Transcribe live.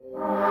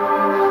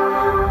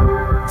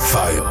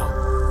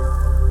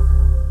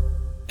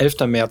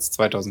11. März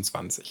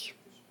 2020.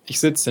 Ich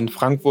sitze in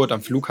Frankfurt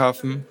am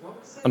Flughafen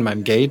an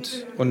meinem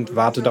Gate und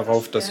warte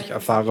darauf, dass ich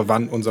erfahre,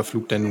 wann unser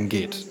Flug denn nun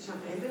geht.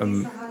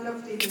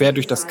 Quer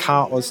durch das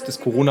Chaos des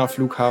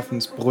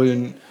Corona-Flughafens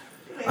brüllen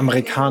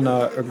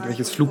Amerikaner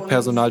irgendwelches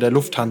Flugpersonal der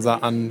Lufthansa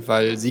an,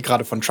 weil sie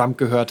gerade von Trump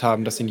gehört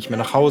haben, dass sie nicht mehr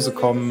nach Hause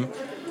kommen.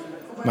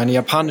 Meine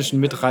japanischen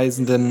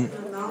Mitreisenden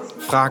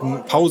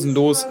fragen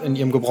pausenlos in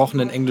ihrem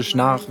gebrochenen Englisch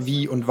nach,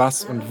 wie und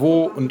was und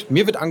wo. Und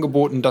mir wird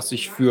angeboten, dass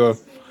ich für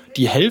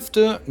die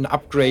Hälfte ein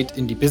Upgrade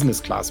in die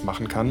Business Class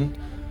machen kann.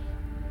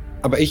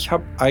 Aber ich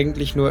habe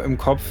eigentlich nur im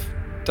Kopf,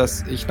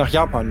 dass ich nach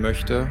Japan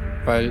möchte,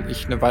 weil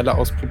ich eine Weile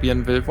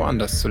ausprobieren will,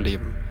 woanders zu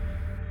leben.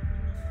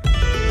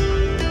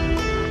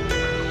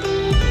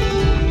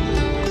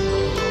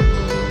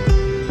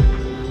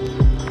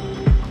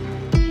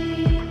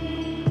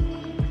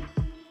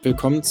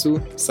 Willkommen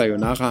zu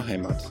Sayonara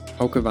Heimat.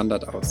 Hauke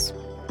wandert aus.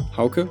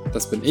 Hauke,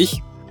 das bin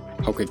ich,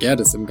 Hauke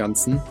Gerdes im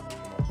Ganzen.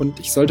 Und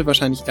ich sollte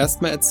wahrscheinlich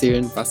erstmal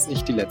erzählen, was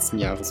ich die letzten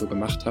Jahre so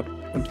gemacht habe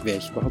und wer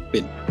ich überhaupt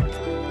bin.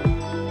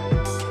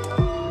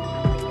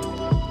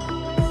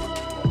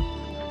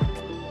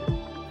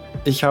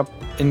 Ich habe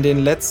in den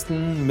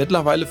letzten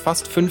mittlerweile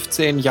fast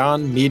 15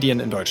 Jahren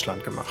Medien in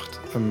Deutschland gemacht.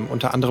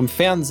 Unter anderem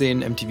Fernsehen,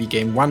 MTV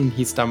Game One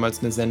hieß damals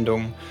eine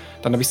Sendung.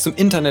 Dann habe ich es zum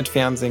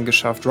Internetfernsehen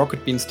geschafft,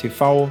 Rocket Beans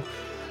TV.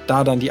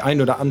 Da dann die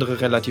ein oder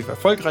andere relativ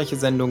erfolgreiche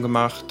Sendung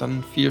gemacht,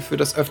 dann viel für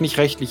das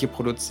Öffentlich-Rechtliche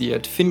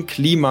produziert. Finn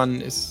Kliman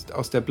ist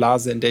aus der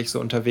Blase, in der ich so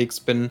unterwegs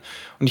bin.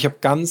 Und ich habe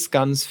ganz,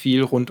 ganz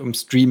viel rund um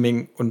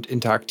Streaming und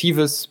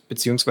Interaktives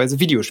bzw.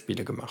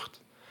 Videospiele gemacht.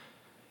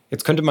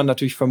 Jetzt könnte man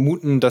natürlich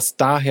vermuten, dass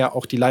daher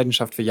auch die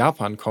Leidenschaft für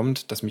Japan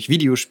kommt, dass mich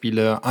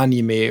Videospiele,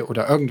 Anime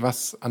oder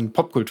irgendwas an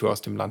Popkultur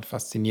aus dem Land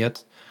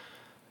fasziniert.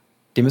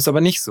 Dem ist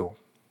aber nicht so.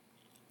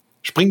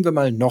 Springen wir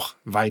mal noch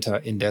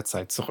weiter in der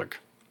Zeit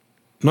zurück.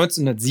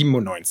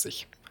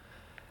 1997.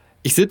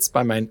 Ich sitze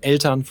bei meinen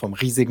Eltern vom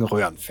riesigen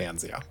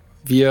Röhrenfernseher.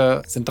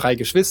 Wir sind 3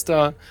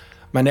 Geschwister.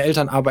 Meine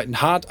Eltern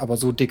arbeiten hart, aber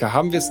so dicker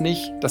haben wir es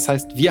nicht. Das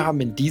heißt, wir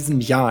haben in diesem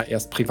Jahr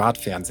erst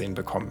Privatfernsehen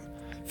bekommen.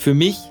 Für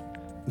mich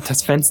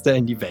das Fenster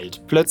in die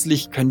Welt.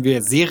 Plötzlich können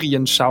wir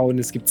Serien schauen,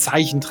 es gibt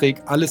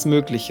Zeichentrick, alles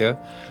Mögliche.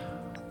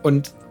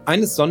 Und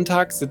eines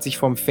Sonntags sitze ich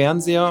vorm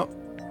Fernseher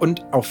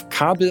und auf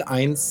Kabel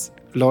 1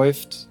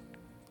 läuft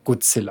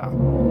Godzilla.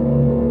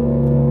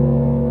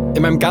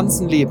 In meinem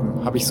ganzen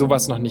Leben habe ich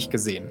sowas noch nicht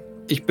gesehen.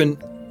 Ich bin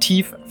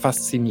tief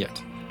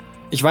fasziniert.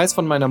 Ich weiß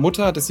von meiner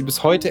Mutter, dass sie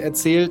bis heute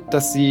erzählt,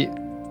 dass sie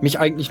mich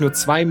eigentlich nur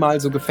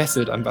 2-mal so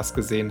gefesselt an was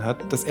gesehen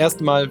hat. Das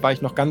erste Mal war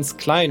ich noch ganz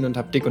klein und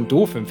habe Dick und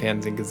Doof im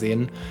Fernsehen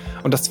gesehen.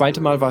 Und das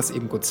zweite Mal war es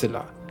eben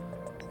Godzilla.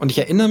 Und ich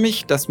erinnere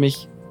mich, dass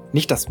mich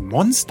nicht das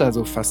Monster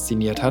so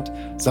fasziniert hat,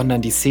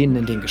 sondern die Szenen,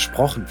 in denen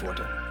gesprochen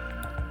wurde.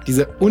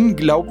 Diese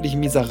unglaublich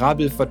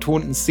miserabel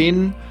vertonten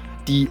Szenen,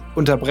 die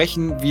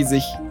unterbrechen, wie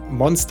sich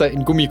Monster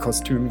in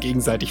Gummikostümen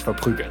gegenseitig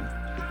verprügeln.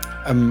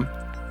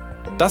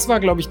 Das war,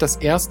 glaube ich, das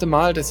erste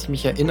Mal, dass ich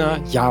mich erinnere,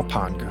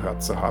 Japan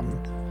gehört zu haben.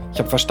 Ich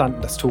habe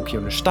verstanden, dass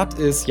Tokio eine Stadt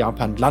ist,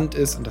 Japan Land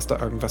ist und dass da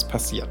irgendwas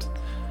passiert.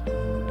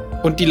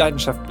 Und die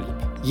Leidenschaft blieb.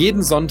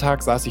 Jeden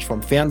Sonntag saß ich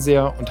vorm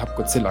Fernseher und habe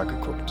Godzilla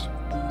geguckt.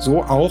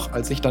 So auch,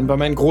 als ich dann bei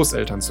meinen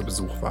Großeltern zu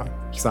Besuch war.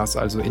 Ich saß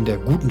also in der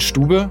guten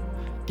Stube,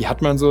 die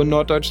hat man so in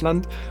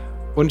Norddeutschland,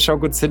 und schaue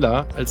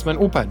Godzilla, als mein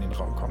Opa in den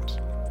Raum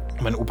kommt.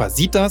 Mein Opa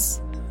sieht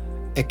das,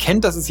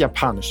 erkennt, dass es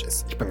japanisch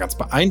ist. Ich bin ganz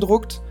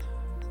beeindruckt,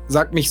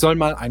 sagt mir, ich soll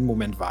mal einen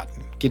Moment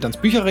warten. Geht ans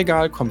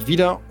Bücherregal, kommt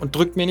wieder und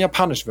drückt mir ein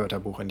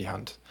Japanisch-Wörterbuch in die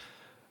Hand.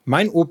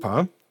 Mein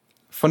Opa,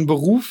 von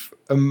Beruf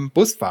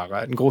Busfahrer,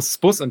 ein großes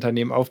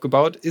Busunternehmen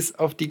aufgebaut, ist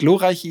auf die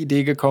glorreiche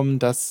Idee gekommen,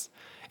 dass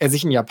er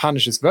sich ein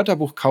japanisches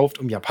Wörterbuch kauft,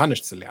 um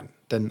Japanisch zu lernen.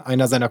 Denn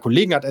einer seiner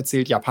Kollegen hat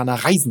erzählt,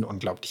 Japaner reisen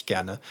unglaublich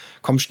gerne,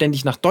 kommen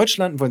ständig nach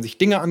Deutschland und wollen sich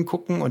Dinge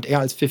angucken und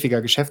er als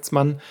pfiffiger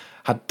Geschäftsmann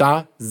hat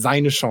da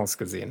seine Chance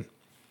gesehen.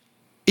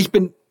 Ich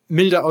bin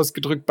milde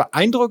ausgedrückt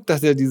beeindruckt,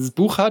 dass er dieses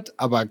Buch hat,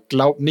 aber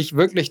glaube nicht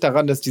wirklich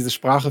daran, dass diese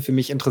Sprache für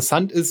mich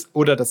interessant ist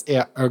oder dass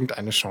er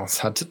irgendeine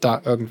Chance hat,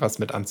 da irgendwas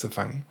mit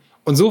anzufangen.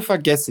 Und so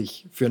vergesse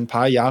ich für ein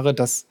paar Jahre,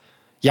 dass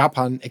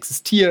Japan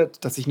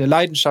existiert, dass ich eine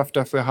Leidenschaft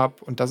dafür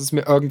habe und dass es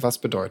mir irgendwas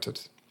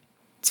bedeutet.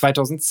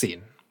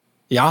 2010.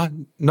 Ja,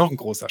 noch ein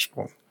großer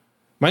Sprung.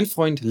 Mein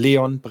Freund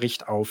Leon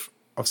bricht auf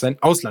sein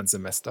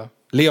Auslandssemester.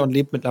 Leon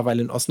lebt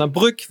mittlerweile in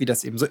Osnabrück, wie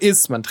das eben so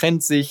ist. Man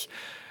trennt sich.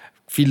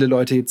 Viele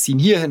Leute ziehen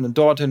hierhin und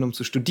dorthin, um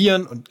zu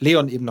studieren und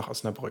Leon eben nach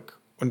Osnabrück.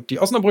 Und die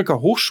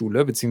Osnabrücker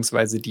Hochschule,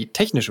 beziehungsweise die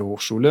Technische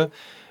Hochschule,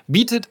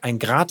 bietet ein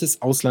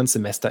gratis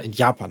Auslandssemester in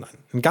Japan an.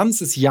 Ein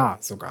ganzes Jahr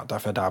sogar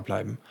darf er da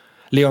bleiben.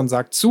 Leon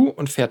sagt zu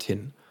und fährt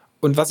hin.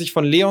 Und was ich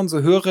von Leon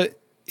so höre,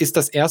 ist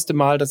das erste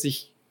Mal, dass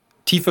ich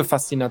tiefe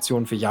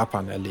Faszination für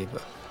Japan erlebe.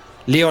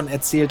 Leon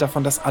erzählt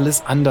davon, dass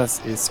alles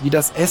anders ist, wie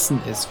das Essen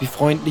ist, wie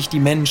freundlich die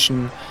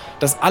Menschen,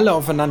 dass alle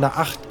aufeinander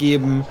Acht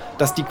geben,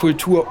 dass die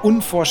Kultur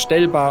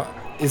unvorstellbar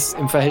ist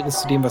im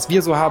Verhältnis zu dem, was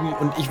wir so haben,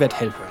 und ich werde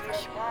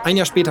hellhörig. Ein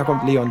Jahr später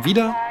kommt Leon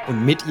wieder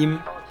und mit ihm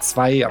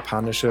 2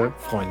 japanische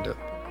Freunde.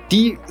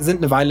 Die sind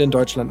eine Weile in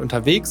Deutschland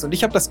unterwegs und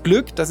ich habe das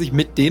Glück, dass ich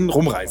mit denen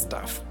rumreisen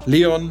darf.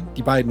 Leon,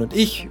 die beiden und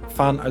ich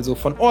fahren also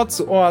von Ort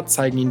zu Ort,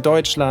 zeigen ihnen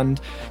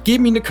Deutschland,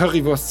 geben ihnen eine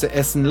Currywurst zu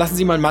essen, lassen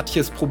sie mal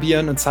Matjes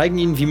probieren und zeigen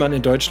ihnen, wie man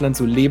in Deutschland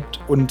so lebt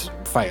und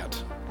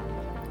feiert.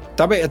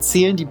 Dabei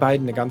erzählen die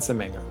beiden eine ganze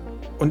Menge.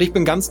 Und ich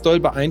bin ganz doll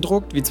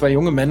beeindruckt, wie zwei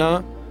junge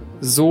Männer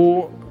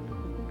so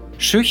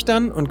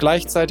schüchtern und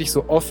gleichzeitig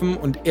so offen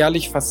und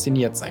ehrlich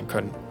fasziniert sein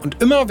können.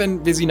 Und immer,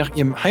 wenn wir sie nach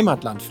ihrem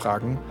Heimatland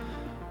fragen,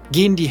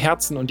 gehen die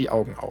Herzen und die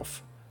Augen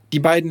auf. Die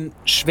beiden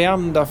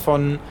schwärmen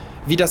davon,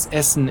 wie das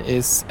Essen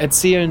ist,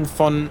 erzählen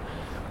von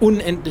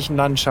unendlichen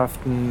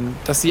Landschaften,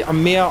 dass sie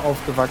am Meer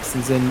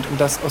aufgewachsen sind und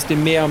dass aus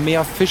dem Meer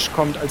mehr Fisch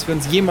kommt, als wir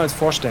uns jemals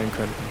vorstellen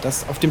könnten.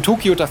 Dass auf dem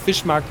Tokioter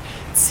Fischmarkt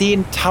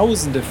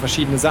Zehntausende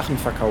verschiedene Sachen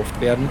verkauft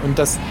werden und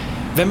dass,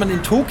 wenn man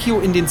in Tokio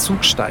in den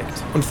Zug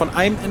steigt und von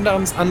einem Ende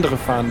ans andere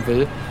fahren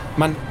will,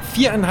 man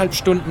 4,5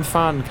 Stunden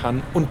fahren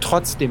kann und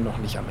trotzdem noch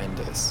nicht am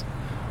Ende ist.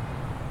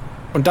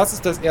 Und das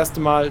ist das erste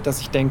Mal,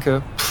 dass ich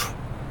denke,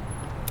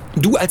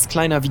 du als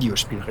kleiner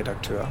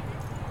Videospielredakteur,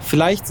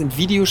 vielleicht sind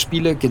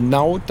Videospiele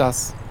genau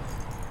das,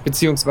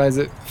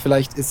 beziehungsweise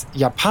vielleicht ist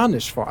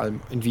Japanisch vor allem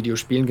in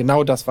Videospielen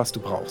genau das, was du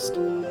brauchst.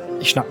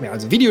 Ich schnapp mir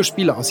also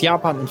Videospiele aus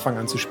Japan und fange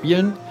an zu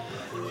spielen.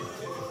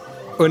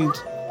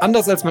 Und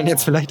anders als man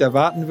jetzt vielleicht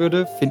erwarten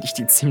würde, finde ich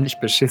die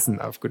ziemlich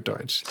beschissen auf gut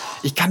Deutsch.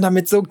 Ich kann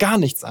damit so gar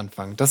nichts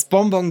anfangen. Das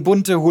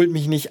Bonbon-Bunte holt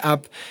mich nicht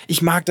ab.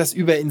 Ich mag das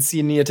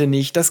Überinszenierte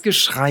nicht. Das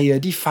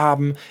Geschreie, die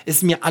Farben,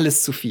 ist mir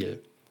alles zu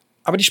viel.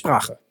 Aber die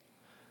Sprache.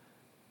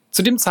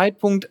 Zu dem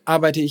Zeitpunkt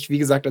arbeite ich, wie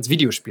gesagt, als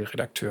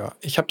Videospielredakteur.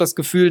 Ich habe das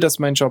Gefühl, dass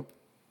mein Job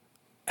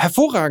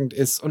hervorragend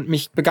ist und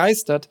mich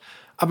begeistert,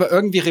 aber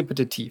irgendwie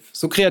repetitiv.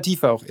 So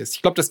kreativ er auch ist.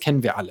 Ich glaube, das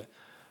kennen wir alle.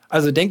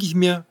 Also denke ich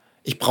mir,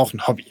 ich brauche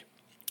ein Hobby.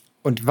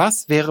 Und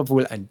was wäre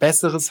wohl ein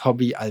besseres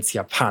Hobby als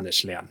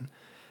Japanisch lernen?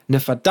 Eine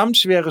verdammt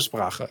schwere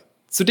Sprache.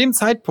 Zu dem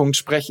Zeitpunkt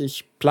spreche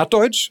ich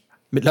Plattdeutsch,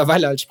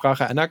 mittlerweile als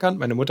Sprache anerkannt,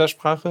 meine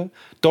Muttersprache,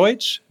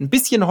 Deutsch, ein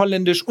bisschen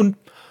Holländisch und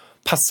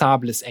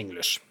passables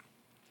Englisch.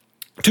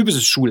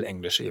 Typisches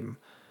Schulenglisch eben.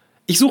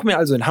 Ich suche mir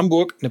also in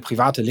Hamburg eine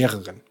private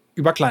Lehrerin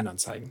über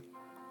Kleinanzeigen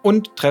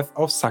und treffe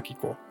auf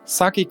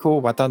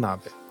Sakiko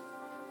Watanabe.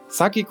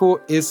 Sakiko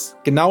ist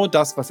genau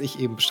das, was ich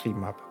eben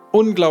beschrieben habe.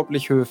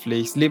 Unglaublich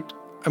höflich, lebt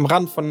am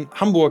Rand von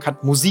Hamburg,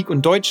 hat Musik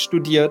und Deutsch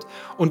studiert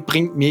und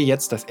bringt mir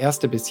jetzt das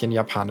erste bisschen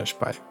Japanisch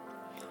bei.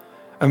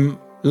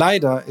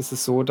 Leider ist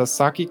es so, dass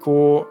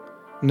Sakiko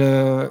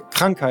eine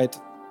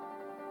Krankheit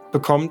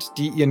bekommt,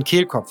 die ihren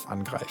Kehlkopf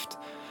angreift.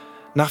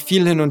 Nach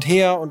viel hin und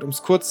her und um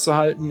es kurz zu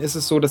halten, ist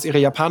es so, dass ihre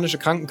japanische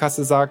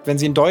Krankenkasse sagt, wenn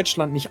sie in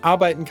Deutschland nicht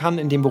arbeiten kann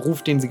in dem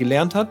Beruf, den sie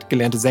gelernt hat,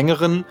 gelernte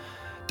Sängerin,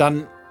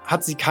 dann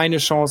hat sie keine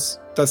Chance,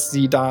 dass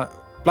sie da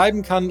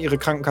bleiben kann. Ihre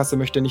Krankenkasse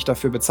möchte nicht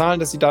dafür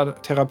bezahlen, dass sie da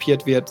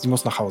therapiert wird. Sie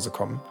muss nach Hause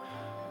kommen.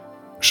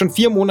 Schon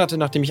 4 Monate,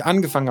 nachdem ich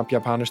angefangen habe,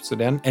 Japanisch zu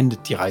lernen,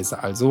 endet die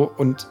Reise also.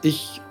 Und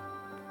ich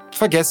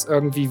vergesse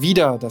irgendwie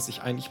wieder, dass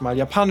ich eigentlich mal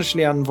Japanisch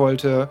lernen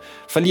wollte,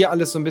 verliere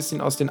alles so ein bisschen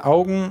aus den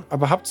Augen,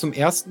 aber habe zum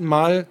ersten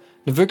Mal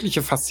eine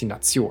wirkliche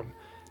Faszination.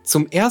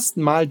 Zum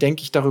ersten Mal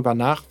denke ich darüber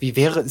nach, wie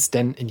wäre es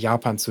denn, in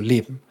Japan zu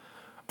leben?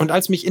 Und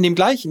als mich in dem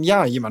gleichen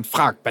Jahr jemand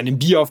fragt, bei einem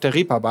Bier auf der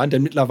Reeperbahn,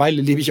 denn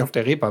mittlerweile lebe ich auf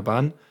der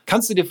Reeperbahn,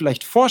 kannst du dir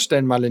vielleicht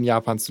vorstellen, mal in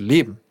Japan zu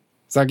leben?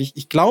 Sage ich,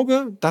 ich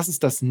glaube, das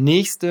ist das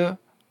Nächste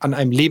an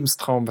einem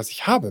Lebenstraum, was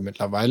ich habe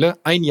mittlerweile,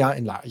 ein Jahr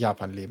in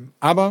Japan leben.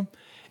 Aber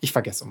ich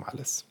vergesse um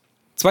alles.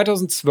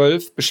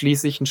 2012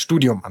 beschließe ich, ein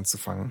Studium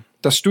anzufangen.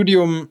 Das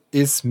Studium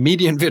ist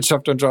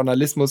Medienwirtschaft und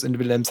Journalismus in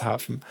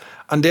Wilhelmshaven.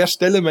 An der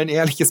Stelle mein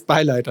ehrliches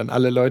Beileid an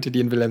alle Leute, die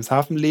in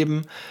Wilhelmshaven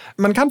leben.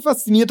 Man kann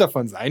fasziniert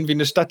davon sein, wie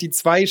eine Stadt, die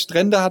 2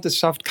 Strände hat, es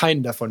schafft,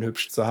 keinen davon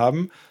hübsch zu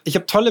haben. Ich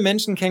habe tolle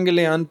Menschen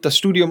kennengelernt, das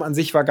Studium an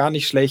sich war gar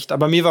nicht schlecht,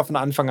 aber mir war von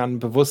Anfang an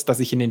bewusst,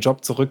 dass ich in den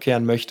Job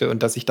zurückkehren möchte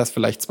und dass ich das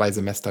vielleicht 2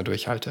 Semester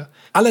durchhalte.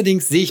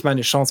 Allerdings sehe ich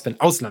meine Chance für ein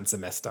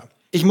Auslandssemester.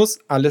 Ich muss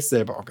alles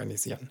selber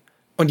organisieren.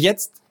 Und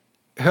jetzt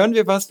hören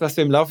wir was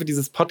wir im Laufe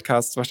dieses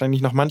Podcasts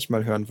wahrscheinlich noch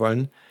manchmal hören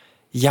wollen.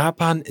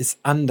 Japan ist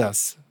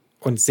anders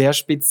und sehr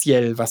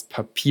speziell, was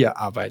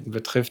Papierarbeiten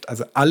betrifft.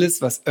 Also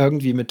alles, was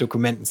irgendwie mit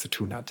Dokumenten zu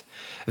tun hat.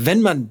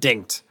 Wenn man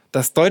denkt,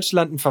 dass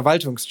Deutschland ein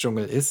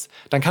Verwaltungsdschungel ist,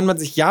 dann kann man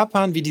sich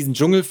Japan wie diesen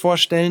Dschungel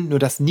vorstellen, nur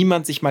dass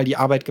niemand sich mal die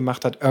Arbeit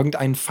gemacht hat,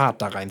 irgendeinen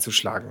Pfad da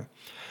reinzuschlagen.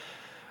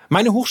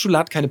 Meine Hochschule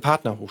hat keine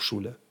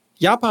Partnerhochschule.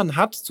 Japan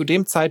hat zu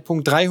dem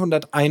Zeitpunkt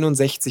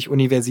 361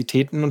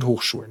 Universitäten und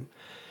Hochschulen.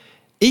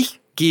 Ich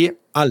gehe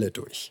alle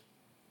durch.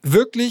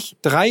 Wirklich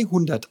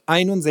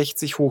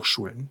 361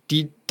 Hochschulen,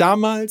 die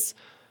damals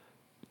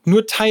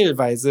nur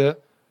teilweise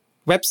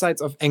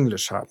Websites auf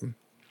Englisch haben.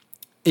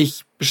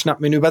 Ich schnapp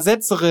mir eine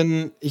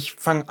Übersetzerin, ich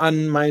fange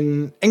an,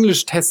 meinen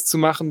Englischtest zu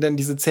machen, denn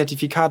diese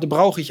Zertifikate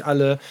brauche ich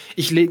alle.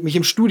 Ich lege mich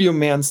im Studium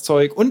mehr ins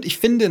Zeug und ich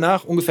finde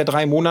nach ungefähr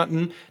 3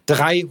 Monaten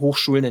 3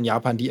 Hochschulen in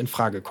Japan, die in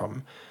Frage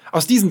kommen.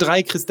 Aus diesen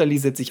 3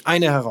 kristallisiert sich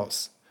eine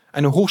heraus.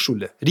 Eine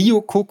Hochschule,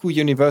 Ryokoku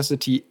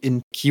University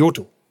in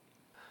Kyoto.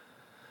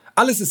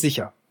 Alles ist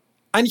sicher.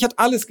 Eigentlich hat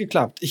alles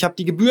geklappt. Ich habe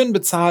die Gebühren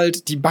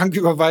bezahlt, die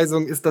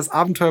Banküberweisung ist das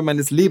Abenteuer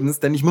meines Lebens,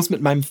 denn ich muss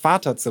mit meinem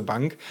Vater zur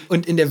Bank.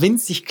 Und in der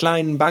winzig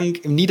kleinen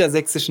Bank im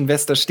niedersächsischen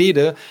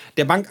Westerstede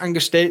der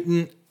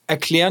Bankangestellten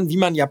erklären, wie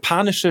man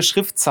japanische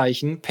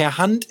Schriftzeichen per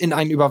Hand in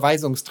einen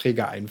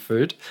Überweisungsträger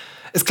einfüllt.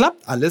 Es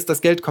klappt alles,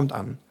 das Geld kommt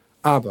an.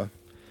 Aber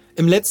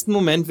im letzten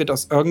Moment wird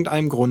aus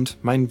irgendeinem Grund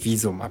mein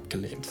Visum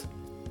abgelehnt.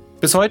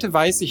 Bis heute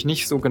weiß ich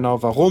nicht so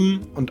genau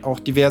warum und auch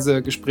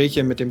diverse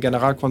Gespräche mit dem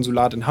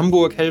Generalkonsulat in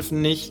Hamburg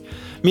helfen nicht.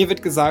 Mir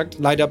wird gesagt,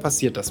 leider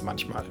passiert das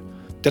manchmal.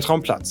 Der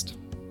Traum platzt.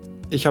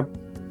 Ich habe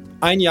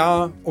ein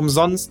Jahr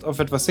umsonst auf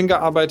etwas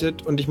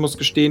hingearbeitet und ich muss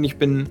gestehen, ich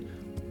bin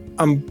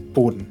am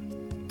Boden.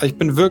 Ich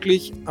bin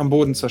wirklich am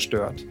Boden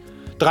zerstört.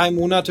 3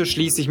 Monate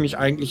schließe ich mich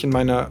eigentlich in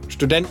meiner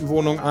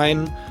Studentenwohnung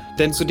ein,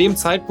 denn zu dem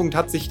Zeitpunkt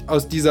hat sich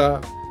aus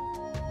dieser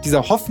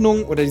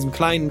Hoffnung oder diesem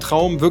kleinen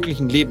Traum wirklich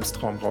ein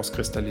Lebenstraum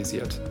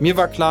rauskristallisiert. Mir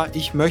war klar,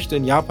 ich möchte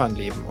in Japan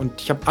leben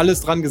und ich habe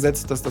alles dran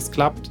gesetzt, dass das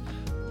klappt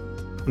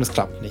und es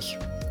klappt nicht.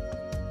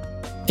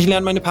 Ich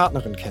lerne meine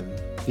Partnerin kennen.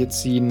 Wir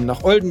ziehen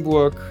nach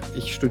Oldenburg,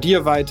 ich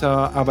studiere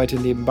weiter, arbeite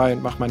nebenbei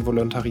und mache mein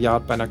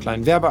Volontariat bei einer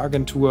kleinen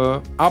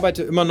Werbeagentur,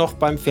 arbeite immer noch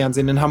beim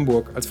Fernsehen in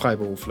Hamburg als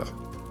Freiberufler.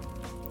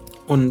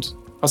 Und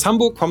aus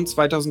Hamburg kommt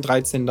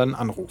 2013 dann ein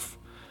Anruf.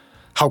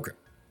 Hauke,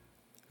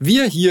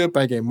 wir hier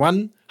bei Game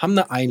One haben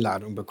eine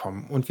Einladung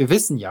bekommen und wir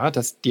wissen ja,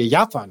 dass dir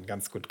Japan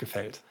ganz gut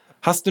gefällt.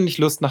 Hast du nicht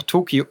Lust nach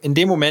Tokio? In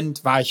dem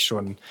Moment war ich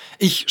schon.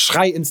 Ich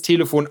schrei ins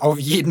Telefon auf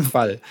jeden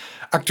Fall.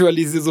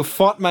 Aktualisiere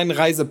sofort meinen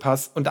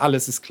Reisepass und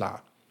alles ist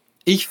klar.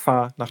 Ich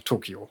fahre nach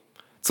Tokio.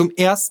 Zum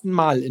ersten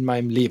Mal in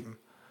meinem Leben.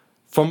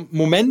 Vom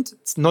Moment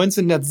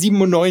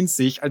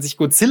 1997, als ich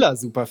Godzilla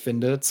super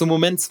finde, zum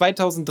Moment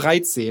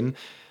 2013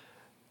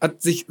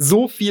 hat sich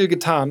so viel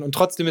getan und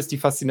trotzdem ist die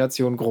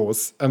Faszination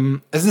groß.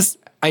 Es ist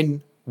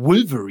ein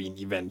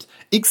Wolverine-Event.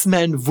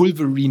 X-Men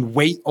Wolverine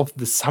Way of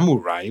the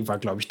Samurai war,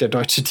 glaube ich, der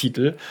deutsche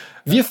Titel.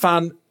 Wir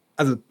fahren,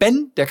 also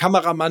Ben, der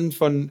Kameramann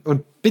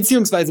und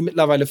beziehungsweise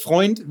mittlerweile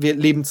Freund, wir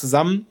leben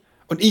zusammen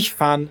und ich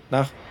fahren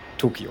nach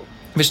Tokio.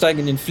 Wir steigen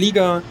in den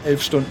Flieger,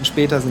 11 Stunden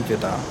später sind wir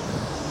da.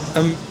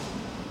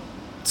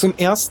 Zum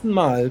ersten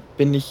Mal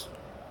bin ich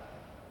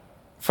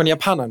von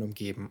Japanern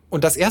umgeben.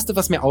 Und das Erste,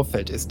 was mir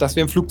auffällt, ist, dass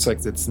wir im Flugzeug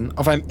sitzen,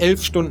 auf einem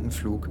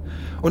 11-Stunden-Flug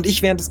und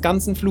ich während des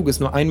ganzen Fluges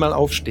nur einmal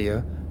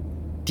aufstehe,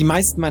 die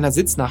meisten meiner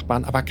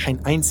Sitznachbarn aber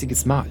kein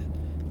einziges Mal.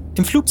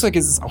 Im Flugzeug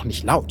ist es auch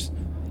nicht laut.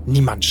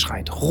 Niemand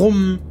schreit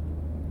rum,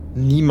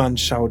 niemand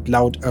schaut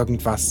laut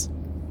irgendwas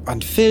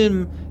an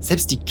Film,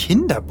 selbst die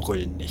Kinder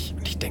brüllen nicht.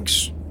 Und ich denke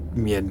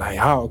mir,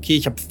 naja, okay,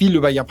 ich habe viel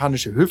über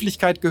japanische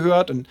Höflichkeit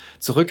gehört und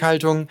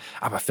Zurückhaltung,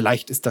 aber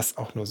vielleicht ist das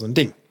auch nur so ein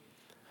Ding.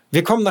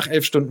 Wir kommen nach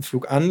 11 Stunden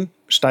Flug an,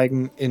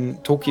 steigen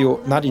in Tokio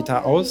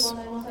Narita aus.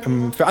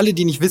 Für alle,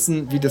 die nicht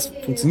wissen, wie das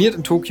funktioniert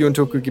in Tokio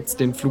gibt es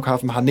den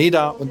Flughafen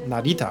Haneda und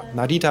Narita.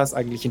 Narita ist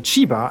eigentlich in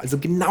Chiba, also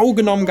genau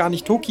genommen gar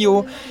nicht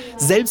Tokio.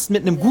 Selbst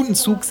mit einem guten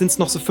Zug sind es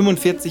noch so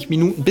 45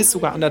 Minuten bis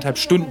sogar 1,5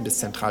 Stunden bis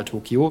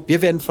Zentral-Tokio.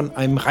 Wir werden von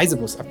einem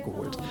Reisebus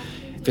abgeholt.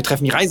 Wir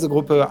treffen die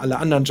Reisegruppe, alle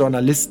anderen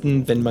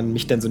Journalisten, wenn man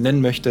mich denn so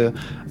nennen möchte,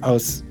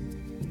 aus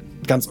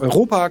ganz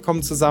Europa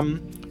kommen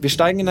zusammen. Wir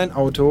steigen in ein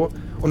Auto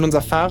und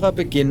unser Fahrer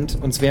beginnt,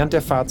 uns während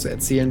der Fahrt zu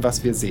erzählen,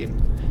 was wir sehen.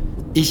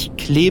 Ich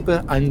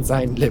klebe an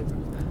seinen Lippen.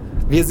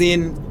 Wir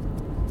sehen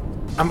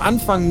am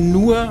Anfang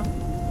nur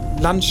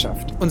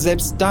Landschaft und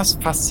selbst das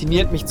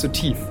fasziniert mich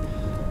zutiefst.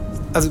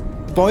 Also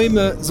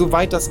Bäume,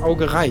 soweit das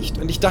Auge reicht.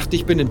 Und ich dachte,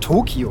 ich bin in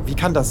Tokio. Wie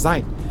kann das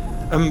sein?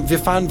 Wir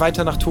fahren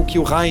weiter nach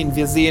Tokio rein.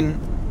 Wir sehen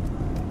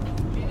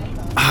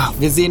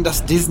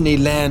das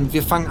Disneyland,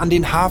 wir fangen an,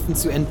 den Hafen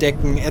zu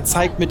entdecken. Er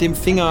zeigt mit dem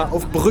Finger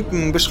auf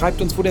Brücken,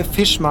 beschreibt uns, wo der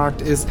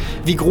Fischmarkt ist,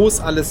 wie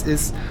groß alles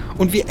ist.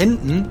 Und wir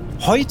enden,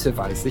 heute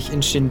weiß ich,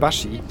 in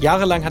Shinbashi.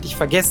 Jahrelang hatte ich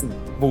vergessen,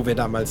 wo wir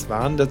damals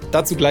waren.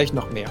 Dazu gleich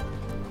noch mehr.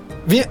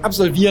 Wir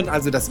absolvieren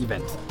also das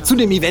Event. Zu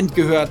dem Event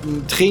gehört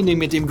ein Training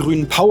mit dem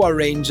grünen Power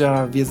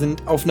Ranger. Wir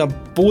sind auf einer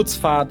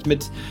Bootsfahrt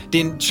mit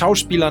den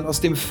Schauspielern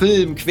aus dem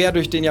Film quer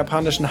durch den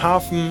japanischen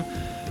Hafen.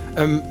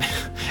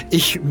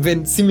 Ich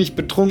bin ziemlich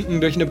betrunken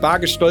durch eine Bar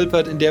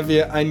gestolpert, in der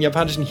wir einen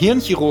japanischen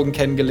Hirnchirurgen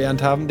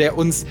kennengelernt haben, der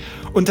uns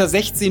unter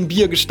 16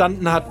 Bier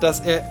gestanden hat,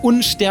 dass er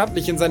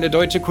unsterblich in seine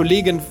deutsche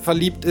Kollegin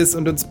verliebt ist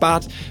und uns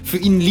bat, für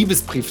ihn einen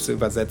Liebesbrief zu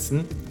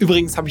übersetzen.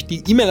 Übrigens habe ich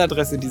die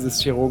E-Mail-Adresse dieses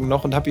Chirurgen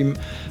noch und habe ihm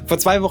vor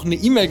 2 Wochen eine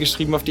E-Mail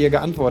geschrieben, auf die er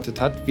geantwortet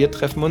hat. Wir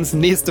treffen uns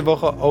nächste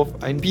Woche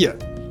auf ein Bier.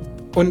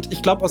 Und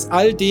ich glaube, aus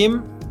all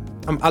dem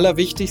am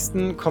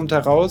allerwichtigsten kommt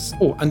heraus,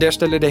 an der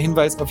Stelle der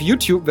Hinweis auf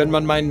YouTube, wenn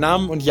man meinen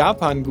Namen und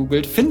Japan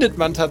googelt, findet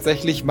man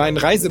tatsächlich meinen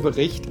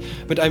Reisebericht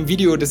mit einem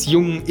Video des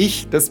jungen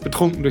Ich, das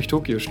betrunken durch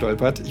Tokio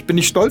stolpert. Ich bin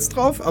nicht stolz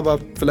drauf, aber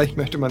vielleicht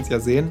möchte man es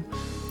ja sehen.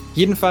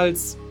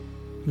 Jedenfalls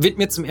wird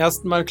mir zum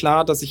ersten Mal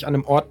klar, dass ich an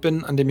einem Ort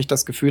bin, an dem ich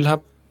das Gefühl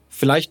habe,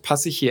 vielleicht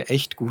passe ich hier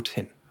echt gut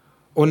hin.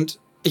 Und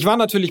ich war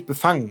natürlich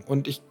befangen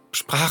und ich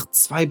sprach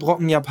 2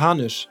 Brocken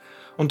Japanisch.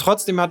 Und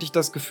trotzdem hatte ich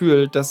das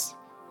Gefühl, dass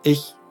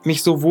ich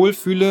mich so wohl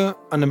fühle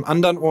an einem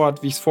anderen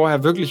Ort, wie ich es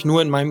vorher wirklich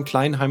nur in meinem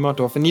kleinen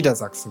Heimatdorf in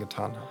Niedersachsen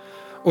getan habe.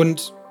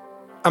 Und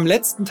am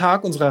letzten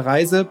Tag unserer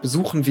Reise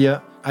besuchen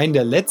wir einen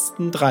der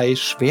letzten 3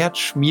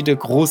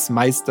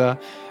 Schwertschmiede-Großmeister,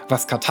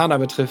 was Katana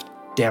betrifft,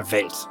 der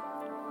Welt.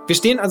 Wir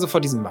stehen also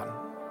vor diesem Mann,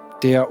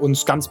 der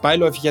uns ganz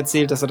beiläufig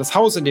erzählt, dass er das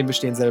Haus, in dem wir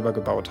stehen, selber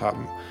gebaut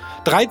haben.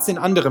 13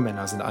 andere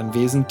Männer sind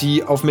anwesend,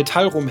 die auf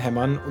Metall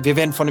rumhämmern. Wir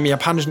werden von einem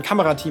japanischen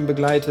Kamerateam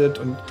begleitet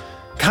und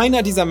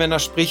keiner dieser Männer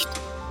spricht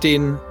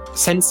den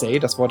Sensei,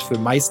 das Wort für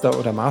Meister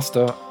oder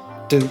Master,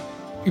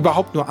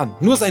 überhaupt nur an.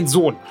 Nur sein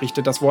Sohn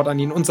richtet das Wort an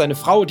ihn und seine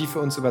Frau, die für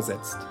uns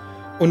übersetzt.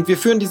 Und wir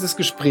führen dieses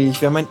Gespräch.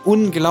 Wir haben ein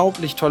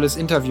unglaublich tolles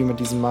Interview mit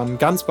diesem Mann.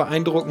 Ganz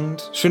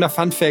beeindruckend. Schöner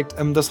Funfact.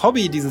 Das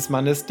Hobby dieses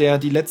Mannes, der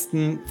die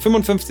letzten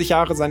 55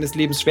 Jahre seines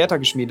Lebens Schwerter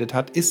geschmiedet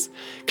hat, ist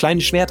kleine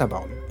Schwerter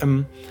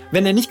bauen.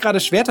 Wenn er nicht gerade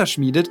Schwerter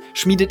schmiedet,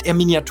 schmiedet er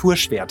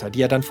Miniaturschwerter,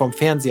 die er dann vorm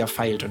Fernseher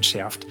feilt und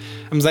schärft.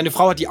 Seine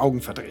Frau hat die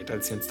Augen verdreht,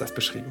 als sie uns das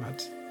beschrieben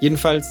hat.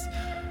 Jedenfalls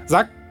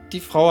sagt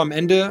die Frau am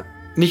Ende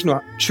nicht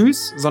nur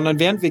Tschüss, sondern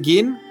während wir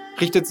gehen,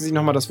 richtet sie sich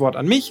nochmal das Wort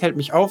an mich, hält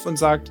mich auf und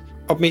sagt,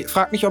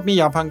 fragt mich, ob mir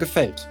Japan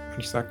gefällt.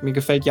 Und ich sage, mir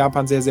gefällt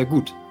Japan sehr, sehr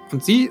gut.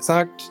 Und sie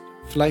sagt,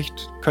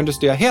 vielleicht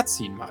könntest du ja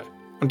herziehen mal.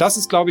 Und das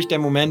ist, glaube ich, der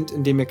Moment,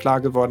 in dem mir klar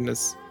geworden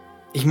ist,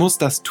 ich muss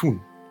das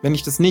tun. Wenn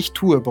ich das nicht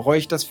tue, bereue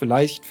ich das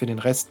vielleicht für den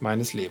Rest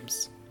meines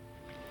Lebens.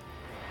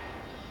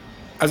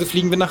 Also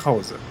fliegen wir nach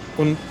Hause.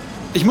 Und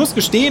ich muss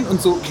gestehen,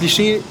 und so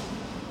Klischee,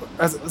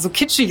 also so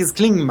kitschig es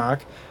klingen mag,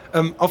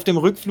 auf dem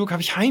Rückflug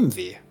habe ich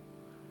Heimweh.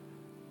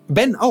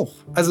 Ben auch.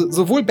 Also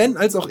sowohl Ben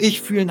als auch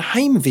ich fühlen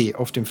Heimweh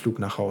auf dem Flug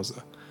nach Hause.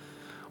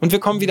 Und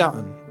wir kommen wieder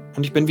an.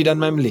 Und ich bin wieder in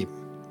meinem Leben.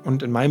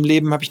 Und in meinem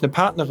Leben habe ich eine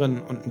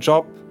Partnerin und einen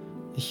Job.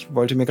 Ich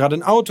wollte mir gerade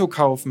ein Auto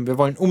kaufen. Wir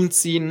wollen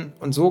umziehen.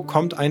 Und so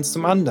kommt eins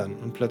zum anderen.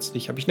 Und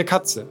plötzlich habe ich eine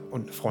Katze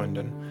und eine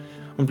Freundin.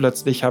 Und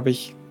plötzlich habe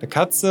ich eine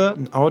Katze,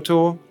 ein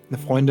Auto, eine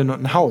Freundin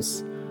und ein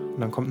Haus.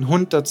 Und dann kommt ein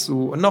Hund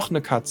dazu und noch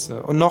eine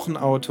Katze und noch ein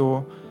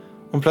Auto.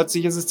 Und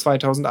plötzlich ist es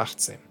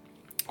 2018.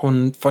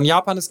 Und von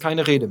Japan ist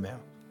keine Rede mehr.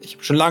 Ich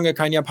habe schon lange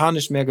kein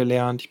Japanisch mehr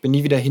gelernt. Ich bin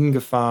nie wieder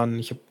hingefahren.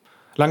 Ich habe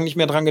lange nicht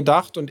mehr dran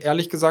gedacht. Und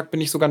ehrlich gesagt bin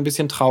ich sogar ein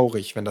bisschen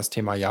traurig, wenn das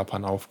Thema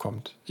Japan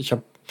aufkommt.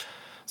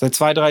 Seit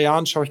 2-3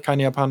 Jahren schaue ich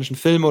keine japanischen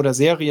Filme oder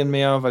Serien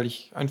mehr, weil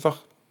ich einfach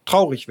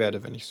traurig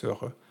werde, wenn ich es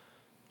höre.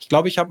 Ich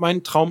glaube, ich habe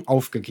meinen Traum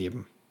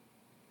aufgegeben.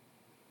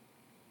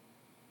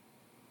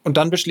 Und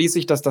dann beschließe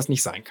ich, dass das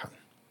nicht sein kann.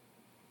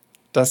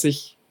 Dass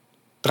ich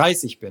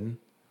 30 bin.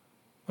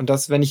 Und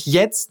dass, wenn ich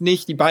jetzt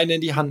nicht die Beine in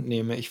die Hand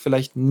nehme, ich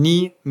vielleicht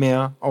nie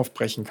mehr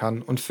aufbrechen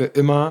kann und für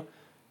immer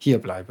hier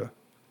bleibe.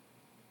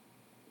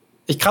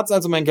 Ich kratze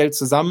also mein Geld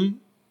zusammen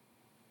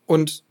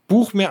und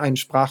buche mir einen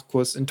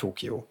Sprachkurs in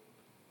Tokio.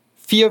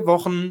 4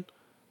 Wochen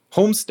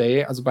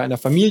Homestay, also bei einer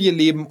Familie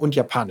leben und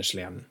Japanisch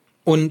lernen.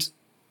 Und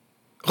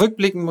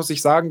rückblickend muss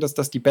ich sagen, dass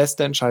das die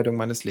beste Entscheidung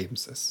meines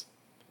Lebens ist.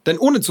 Denn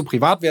ohne zu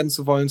privat werden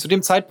zu wollen, zu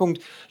dem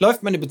Zeitpunkt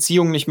läuft meine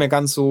Beziehung nicht mehr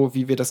ganz so,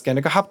 wie wir das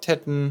gerne gehabt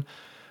hätten.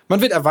 Man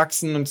wird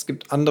erwachsen und es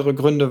gibt andere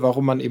Gründe,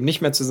 warum man eben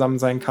nicht mehr zusammen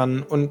sein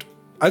kann. Und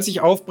als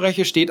ich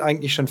aufbreche, steht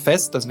eigentlich schon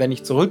fest, dass wenn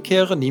ich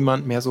zurückkehre,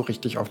 niemand mehr so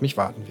richtig auf mich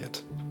warten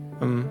wird.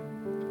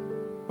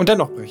 Und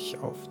dennoch breche ich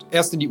auf.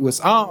 Erst in die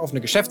USA auf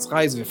eine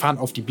Geschäftsreise. Wir fahren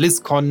auf die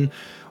BlizzCon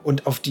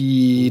und auf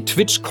die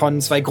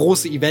TwitchCon, 2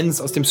 große Events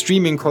aus dem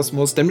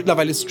Streaming-Kosmos. Denn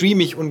mittlerweile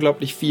streame ich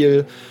unglaublich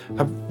viel,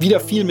 habe wieder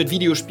viel mit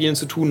Videospielen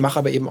zu tun, mache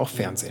aber eben auch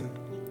Fernsehen.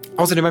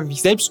 Außerdem habe ich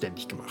mich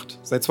selbstständig gemacht.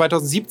 Seit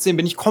 2017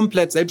 bin ich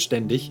komplett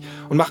selbstständig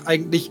und mache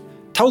eigentlich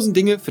 1000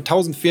 Dinge für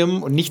 1000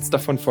 Firmen und nichts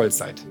davon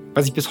Vollzeit.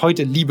 Was ich bis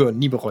heute liebe und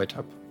nie bereut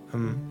habe.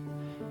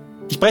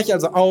 Ich breche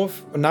also auf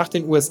und nach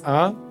den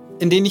USA,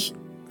 in denen ich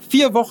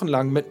 4 Wochen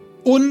lang mit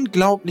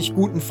unglaublich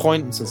guten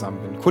Freunden zusammen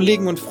bin.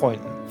 Kollegen und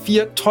Freunden.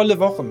 4 tolle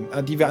Wochen,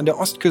 die wir an der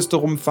Ostküste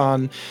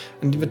rumfahren,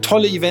 in denen wir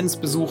tolle Events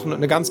besuchen und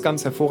eine ganz,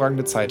 ganz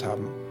hervorragende Zeit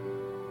haben.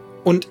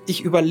 Und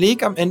ich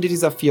überlege am Ende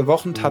dieser 4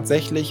 Wochen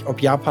tatsächlich,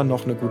 ob Japan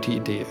noch eine gute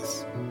Idee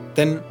ist.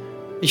 Denn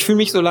ich fühle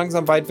mich so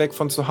langsam weit weg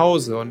von zu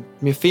Hause und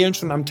mir fehlen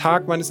schon am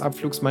Tag meines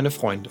Abflugs meine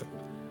Freunde.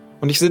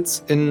 Und ich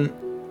sitze in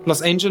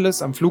Los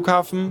Angeles am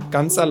Flughafen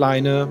ganz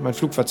alleine. Mein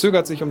Flug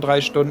verzögert sich um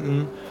 3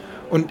 Stunden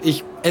und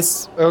ich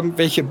esse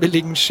irgendwelche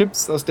billigen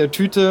Chips aus der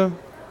Tüte,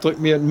 drücke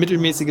mir ein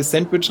mittelmäßiges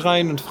Sandwich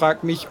rein und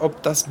frage mich,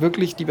 ob das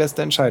wirklich die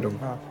beste Entscheidung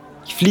war.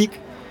 Ich fliege.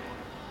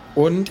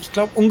 Und ich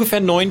glaube,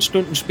 ungefähr 9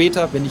 Stunden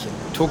später bin ich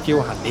in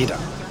Tokio Haneda.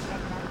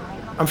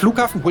 Am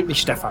Flughafen holt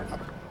mich Stefan ab.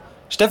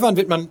 Stefan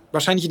wird man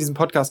wahrscheinlich in diesem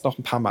Podcast noch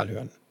ein paar Mal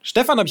hören.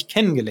 Stefan habe ich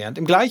kennengelernt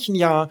im gleichen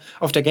Jahr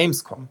auf der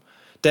Gamescom.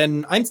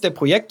 Denn eins der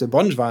Projekte,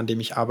 Bonjour, an dem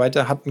ich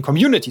arbeite, hat ein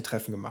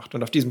Community-Treffen gemacht.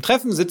 Und auf diesem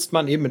Treffen sitzt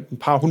man eben mit ein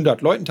paar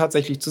 100 Leuten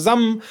tatsächlich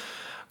zusammen.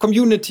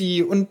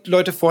 Community und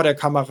Leute vor der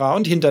Kamera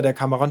und hinter der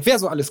Kamera und wer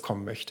so alles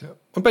kommen möchte.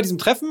 Und bei diesem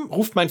Treffen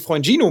ruft mein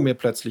Freund Gino mir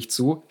plötzlich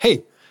zu,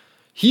 hey,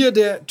 hier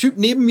der Typ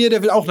neben mir,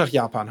 der will auch nach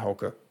Japan,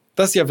 Hauke.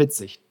 Das ist ja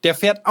witzig. Der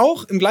fährt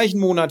auch im gleichen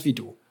Monat wie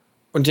du.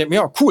 Und ich denke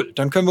mir, ja, cool,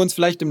 dann können wir uns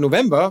vielleicht im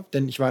November,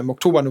 denn ich war im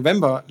Oktober,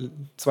 November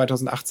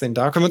 2018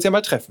 da, können wir uns ja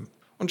mal treffen.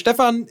 Und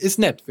Stefan ist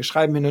nett. Wir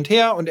schreiben hin und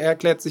her und er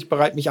erklärt sich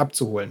bereit, mich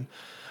abzuholen.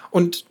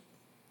 Und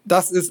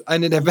das ist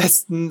eine der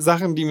besten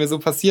Sachen, die mir so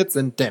passiert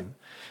sind, denn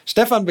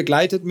Stefan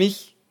begleitet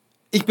mich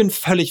Ich bin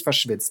völlig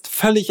verschwitzt,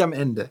 völlig am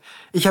Ende.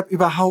 Ich habe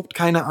überhaupt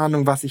keine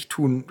Ahnung, was ich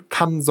tun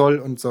kann, soll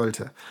und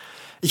sollte.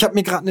 Ich habe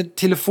mir gerade eine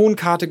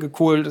Telefonkarte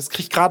geholt, das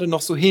kriege ich gerade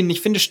noch so hin,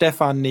 ich finde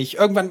Stefan nicht.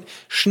 Irgendwann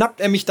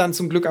schnappt er mich dann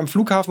zum Glück am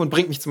Flughafen und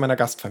bringt mich zu meiner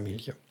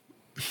Gastfamilie.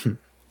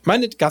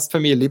 Meine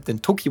Gastfamilie lebt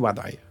in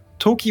Tokiwadai.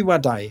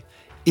 Tokiwadai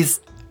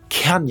ist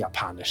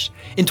kernjapanisch.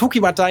 In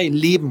Tokiwadai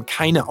leben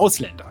keine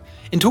Ausländer.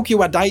 In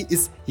Tokiwadai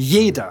ist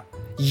jeder.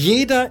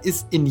 Jeder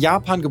ist in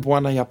Japan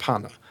geborener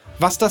Japaner.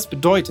 Was das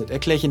bedeutet,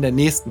 erkläre ich in der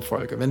nächsten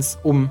Folge, wenn es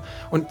und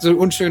so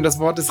unschön das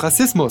Wort des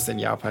Rassismus in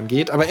Japan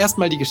geht. Aber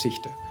erstmal die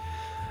Geschichte.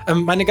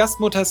 Meine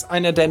Gastmutter ist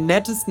einer der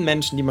nettesten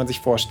Menschen, die man sich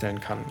vorstellen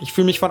kann. Ich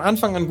fühle mich von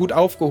Anfang an gut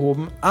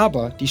aufgehoben,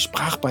 aber die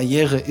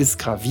Sprachbarriere ist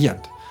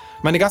gravierend.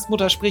 Meine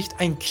Gastmutter spricht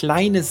ein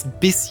kleines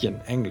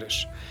bisschen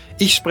Englisch.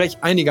 Ich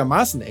spreche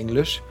einigermaßen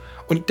Englisch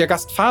und der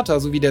Gastvater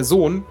sowie der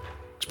Sohn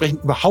sprechen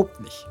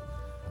überhaupt nicht.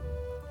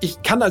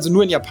 Ich kann also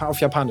nur auf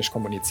Japanisch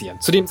kommunizieren.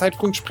 Zu dem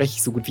Zeitpunkt spreche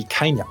ich so gut wie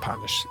kein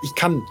Japanisch. Ich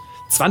kann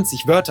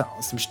 20 Wörter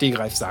aus dem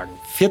Stegreif sagen,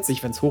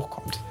 40, wenn es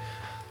hochkommt.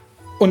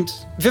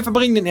 Und wir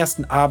verbringen den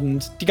ersten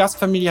Abend. Die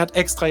Gastfamilie hat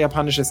extra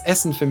japanisches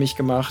Essen für mich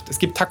gemacht. Es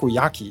gibt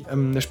Takoyaki,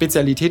 eine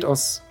Spezialität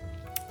es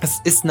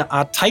ist eine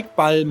Art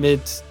Teigball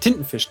mit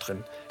Tintenfisch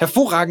drin.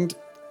 Hervorragend.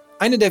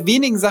 Eine der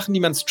wenigen Sachen, die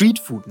man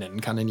Streetfood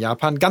nennen kann in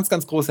Japan. Ganz,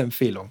 ganz große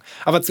Empfehlung.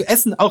 Aber zu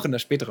essen auch in der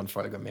späteren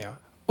Folge mehr.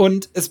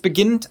 Und es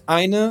beginnt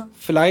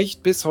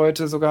vielleicht bis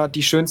heute sogar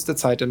die schönste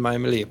Zeit in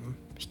meinem Leben.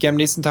 Ich gehe am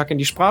nächsten Tag in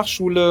die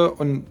Sprachschule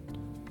und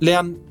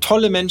lerne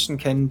tolle Menschen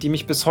kennen, die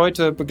mich bis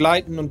heute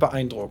begleiten und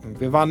beeindrucken.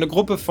 Wir waren eine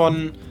Gruppe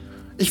von,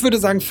 ich würde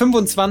sagen,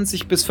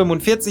 25- bis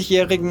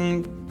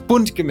 45-Jährigen,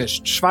 bunt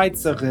gemischt.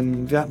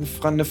 Schweizerinnen, wir hatten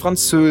eine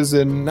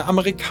Französin, eine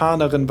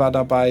Amerikanerin war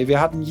dabei,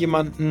 wir hatten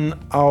jemanden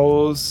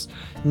aus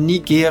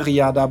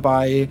Nigeria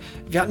dabei,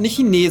 wir hatten eine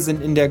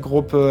Chinesin in der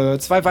Gruppe,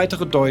 2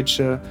 weitere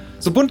Deutsche.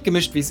 So bunt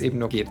gemischt, wie es eben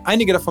nur geht.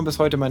 Einige davon bis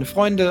heute meine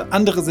Freunde,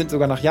 andere sind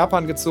sogar nach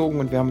Japan gezogen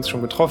und wir haben uns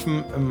schon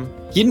getroffen.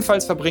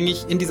 Jedenfalls verbringe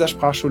ich in dieser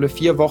Sprachschule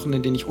 4 Wochen,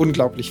 in denen ich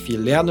unglaublich viel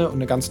lerne und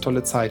eine ganz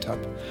tolle Zeit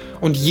habe.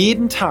 Und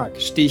jeden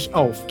Tag stehe ich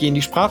auf, gehe in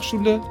die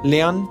Sprachschule,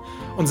 lerne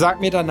und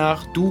sag mir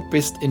danach, du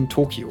bist in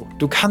Tokio.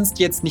 Du kannst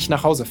jetzt nicht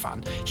nach Hause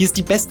fahren. Hier ist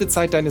die beste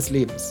Zeit deines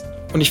Lebens.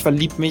 Und ich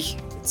verliebe mich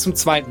zum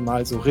 2.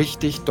 Mal so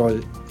richtig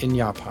doll in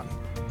Japan.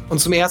 Und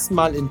zum 1.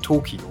 Mal in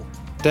Tokio.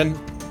 Denn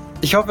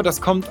ich hoffe,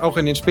 das kommt auch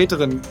in den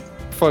späteren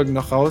Folgen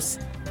noch raus.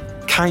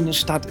 Keine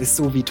Stadt ist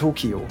so wie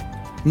Tokio.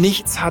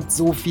 Nichts hat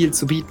so viel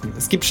zu bieten.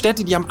 Es gibt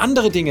Städte, die haben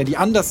andere Dinge, die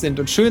anders sind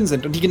und schön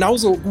sind und die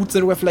genauso gut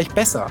sind oder vielleicht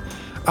besser.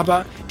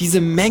 Aber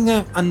diese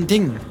Menge an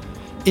Dingen,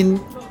 in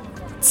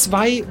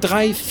 2,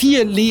 3,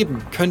 4 Leben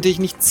könnte ich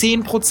nicht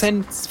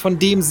 10% von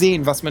dem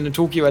sehen, was man in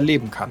Tokio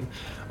erleben kann.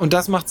 Und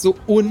das macht so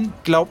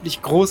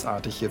unglaublich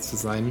großartig, hier zu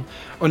sein.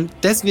 Und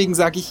deswegen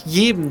sage ich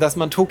jedem, dass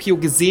man Tokio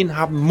gesehen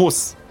haben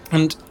muss.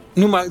 Und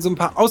nur mal so ein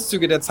paar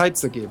Auszüge der Zeit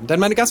zu geben. Denn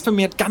meine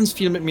Gastfamilie hat ganz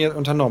viel mit mir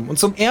unternommen. Und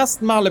zum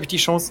ersten Mal habe ich die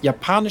Chance,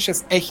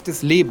 japanisches,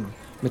 echtes Leben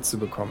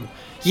mitzubekommen.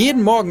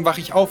 Jeden Morgen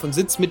wache ich auf und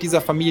sitze mit dieser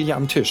Familie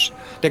am Tisch.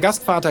 Der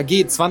Gastvater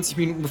geht 20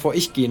 Minuten, bevor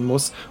ich gehen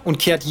muss und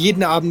kehrt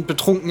jeden Abend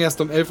betrunken erst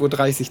um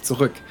 11:30 Uhr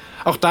zurück.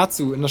 Auch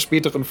dazu in einer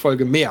späteren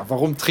Folge mehr,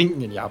 warum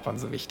Trinken in Japan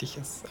so wichtig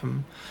ist.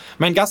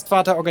 Mein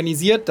Gastvater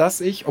organisiert,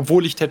 dass ich,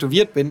 obwohl ich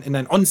tätowiert bin, in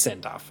ein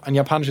Onsen darf, ein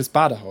japanisches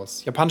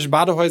Badehaus. Japanische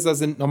Badehäuser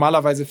sind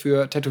normalerweise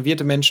für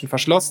tätowierte Menschen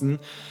verschlossen.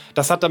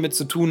 Das hat damit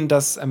zu tun,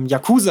 dass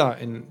Yakuza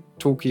in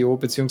Tokio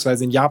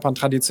bzw. in Japan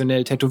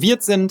traditionell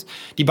tätowiert sind.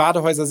 Die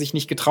Badehäuser sich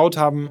nicht getraut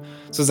haben,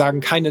 zu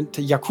sagen, keine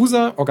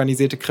Yakuza,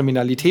 organisierte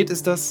Kriminalität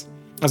ist das.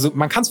 Also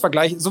man kann es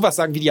vergleichen, sowas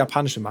sagen wie die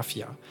japanische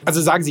Mafia.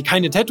 Also sagen sie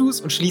keine Tattoos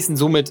und schließen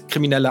somit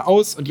Kriminelle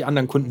aus und die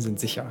anderen Kunden sind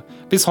sicher.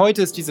 Bis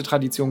heute ist diese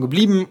Tradition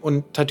geblieben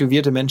und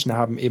tätowierte Menschen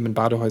haben eben in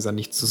Badehäusern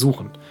nichts zu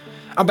suchen.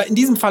 Aber in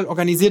diesem Fall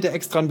organisiert er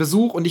extra einen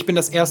Besuch und ich bin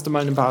das erste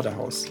Mal in einem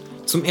Badehaus.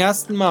 Zum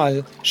ersten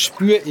Mal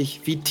spüre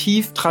ich, wie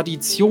tief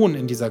Tradition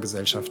in dieser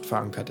Gesellschaft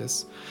verankert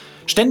ist.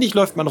 Ständig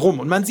läuft man rum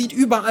und man sieht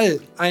überall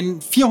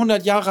einen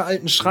 400 Jahre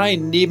alten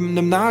Schrein neben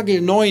einem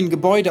nagelneuen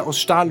Gebäude aus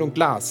Stahl und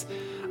Glas.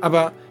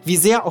 Aber wie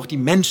sehr auch die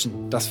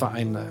Menschen das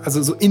vereinen,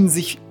 also so in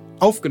sich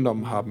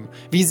aufgenommen haben.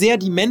 Wie sehr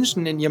die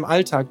Menschen in ihrem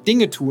Alltag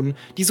Dinge tun,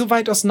 die so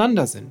weit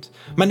auseinander sind.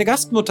 Meine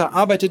Gastmutter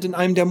arbeitet in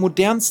einem der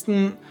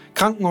modernsten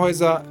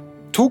Krankenhäuser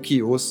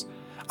Tokios,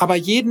 aber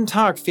jeden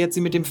Tag fährt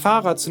sie mit dem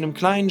Fahrrad zu einem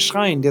kleinen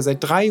Schrein, der seit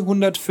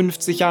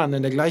 350 Jahren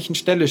an der gleichen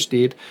Stelle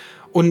steht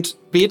und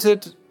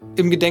betet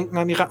im Gedenken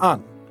an ihre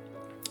Ahnen.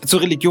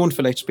 Zur Religion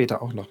vielleicht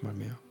später auch noch mal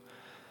mehr.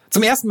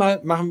 Zum ersten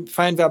Mal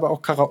feiern wir aber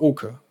auch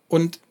Karaoke.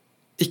 Und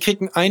ich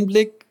kriege einen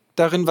Einblick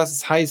darin, was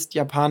es heißt,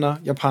 Japaner,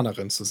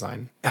 Japanerin zu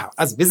sein. Ja,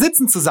 also wir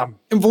sitzen zusammen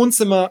im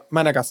Wohnzimmer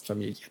meiner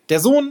Gastfamilie. Der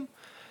Sohn,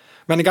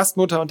 meine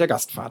Gastmutter und der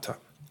Gastvater.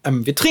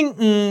 Wir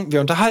trinken,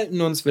 wir unterhalten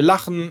uns, wir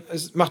lachen,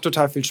 es macht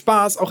total viel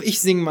Spaß. Auch ich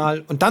singe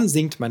mal und dann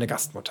singt meine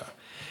Gastmutter.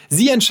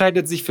 Sie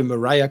entscheidet sich für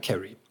Mariah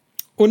Carey.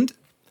 Und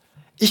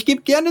ich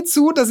gebe gerne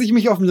zu, dass ich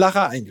mich auf den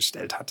Lacher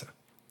eingestellt hatte.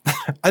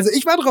 Also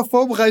ich war darauf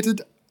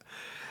vorbereitet,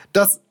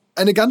 dass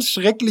eine ganz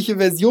schreckliche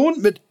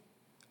Version mit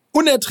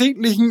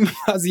unerträglichen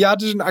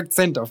asiatischen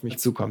Akzent auf mich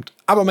zukommt.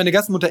 Aber meine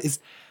Gastmutter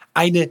ist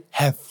eine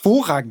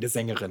hervorragende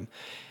Sängerin.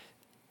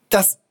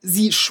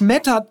 Sie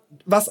schmettert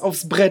was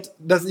aufs Brett,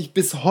 das ich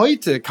bis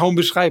heute kaum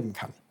beschreiben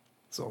kann.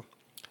 So.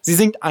 Sie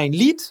singt ein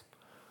Lied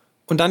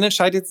und dann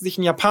entscheidet sie sich,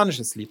 ein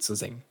japanisches Lied zu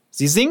singen.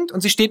 Sie singt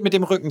und sie steht mit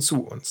dem Rücken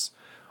zu uns.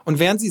 Und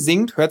während sie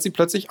singt, hört sie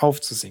plötzlich auf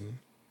zu singen.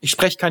 Ich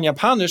spreche kein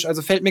Japanisch,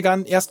 also fällt mir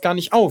erst gar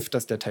nicht auf,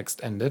 dass der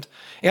Text endet.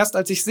 Erst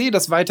als ich sehe,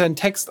 dass weiterhin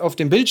Text auf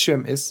dem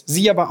Bildschirm ist,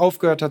 sie aber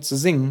aufgehört hat zu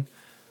singen,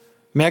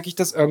 merke ich,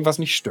 dass irgendwas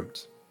nicht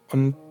stimmt.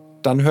 Und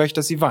dann höre ich,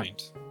 dass sie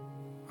weint.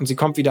 Und sie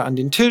kommt wieder an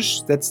den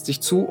Tisch, setzt sich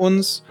zu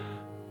uns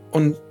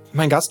und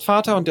mein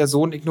Gastvater und der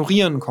Sohn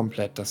ignorieren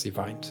komplett, dass sie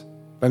weint.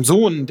 Beim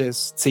Sohn, der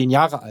ist 10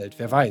 Jahre alt,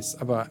 wer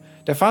weiß, aber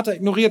der Vater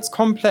ignoriert es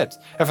komplett.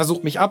 Er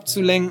versucht mich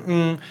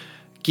abzulenken,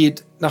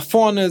 geht nach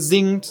vorne,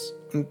 singt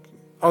und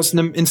aus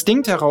einem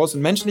Instinkt heraus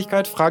und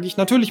Menschlichkeit frage ich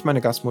natürlich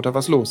meine Gastmutter,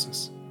 was los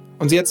ist.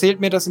 Und sie erzählt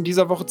mir, dass in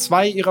dieser Woche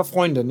 2 ihrer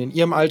Freundinnen in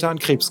ihrem Alter an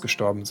Krebs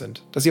gestorben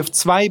sind. Dass sie auf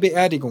 2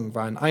 Beerdigungen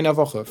war in einer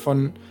Woche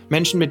von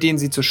Menschen, mit denen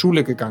sie zur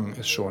Schule gegangen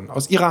ist schon,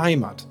 aus ihrer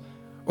Heimat.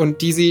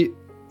 Und die sie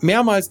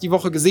mehrmals die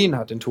Woche gesehen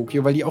hat in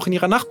Tokio, weil die auch in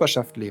ihrer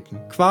Nachbarschaft lebten.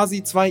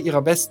 Quasi 2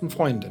 ihrer besten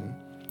Freundinnen.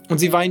 Und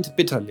sie weint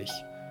bitterlich.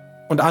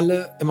 Und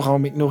alle im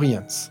Raum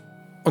ignorieren's.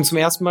 Und zum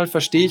ersten Mal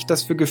verstehe ich,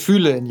 dass für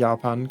Gefühle in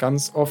Japan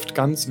ganz oft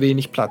ganz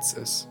wenig Platz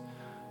ist,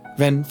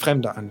 wenn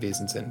Fremde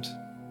anwesend sind.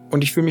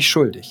 Und ich fühle mich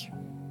schuldig.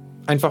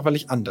 Einfach weil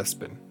ich anders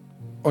bin.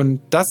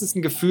 Und das ist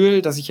ein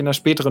Gefühl, das ich in einer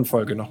späteren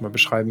Folge nochmal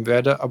beschreiben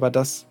werde, aber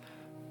das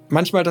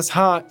manchmal das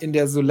Haar in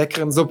der so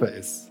leckeren Suppe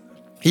ist.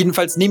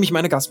 Jedenfalls nehme ich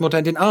meine Gastmutter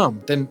in den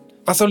Arm, denn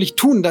was soll ich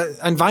tun?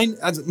 Ein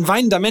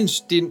weinender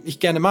Mensch, den ich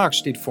gerne mag,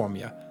 steht vor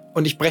mir.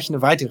 Und ich breche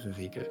eine weitere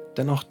Regel,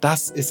 denn auch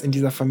das ist in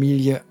dieser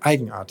Familie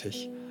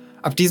eigenartig.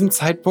 Ab diesem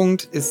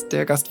Zeitpunkt ist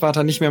der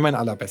Gastvater nicht mehr mein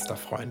allerbester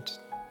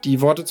Freund. Die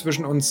Worte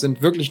zwischen uns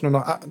sind wirklich nur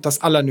noch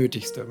das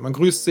Allernötigste. Man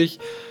grüßt sich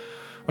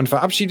und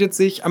verabschiedet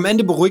sich. Am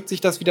Ende beruhigt sich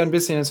das wieder ein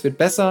bisschen, es wird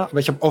besser, aber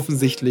ich habe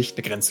offensichtlich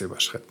eine Grenze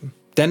überschritten.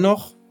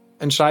 Dennoch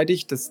entscheide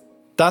ich, dass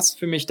das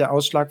für mich der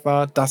Ausschlag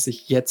war, dass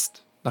ich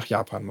jetzt nach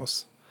Japan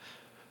muss.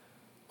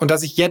 Und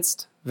dass ich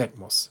jetzt weg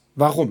muss.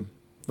 Warum?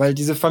 Weil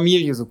diese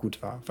Familie so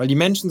gut war, weil die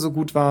Menschen so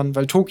gut waren,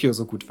 weil Tokio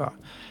so gut war.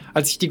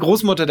 Als ich die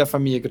Großmutter der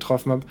Familie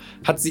getroffen habe,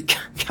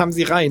 kam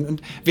sie rein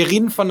und wir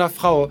reden von einer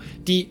Frau,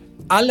 die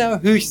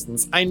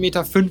allerhöchstens 1,50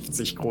 Meter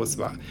groß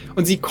war.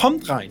 Und sie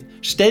kommt rein,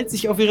 stellt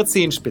sich auf ihre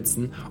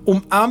Zehenspitzen,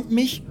 umarmt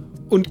mich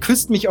und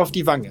küsst mich auf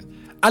die Wange.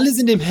 Alle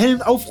sind im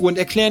hellen Aufruhr und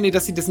erklären ihr,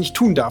 dass sie das nicht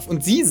tun darf.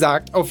 Und sie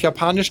sagt auf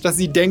Japanisch, dass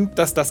sie denkt,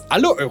 dass das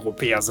alle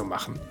Europäer so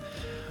machen.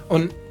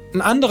 Und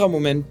ein anderer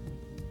Moment,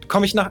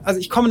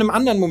 ich komme in einem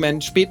anderen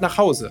Moment spät nach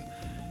Hause.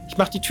 Ich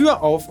mache die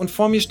Tür auf und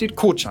vor mir steht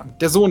Ko-chan,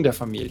 der Sohn der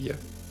Familie.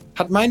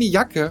 Hat meine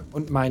Jacke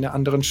und meine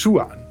anderen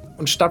Schuhe an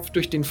und stapft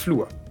durch den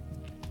Flur.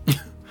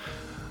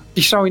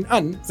 Ich schaue ihn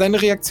an,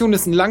 seine Reaktion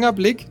ist ein langer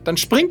Blick, dann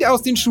springt er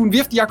aus den Schuhen,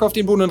 wirft die Jacke auf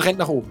den Boden und rennt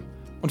nach oben.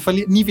 Und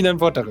verliert nie wieder ein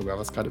Wort darüber,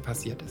 was gerade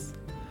passiert ist.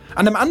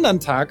 An einem anderen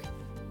Tag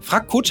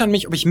fragt Ko-chan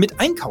mich, ob ich mit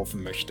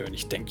einkaufen möchte. Und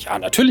ich denke, ja,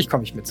 natürlich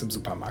komme ich mit zum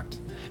Supermarkt.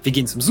 Wir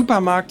gehen zum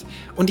Supermarkt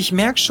und ich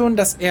merke schon,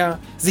 dass er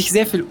sich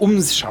sehr viel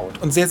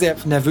umschaut und sehr, sehr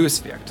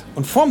nervös wirkt.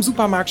 Und vorm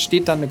Supermarkt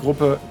steht dann eine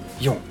Gruppe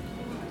Jungen.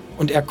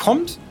 Und er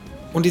kommt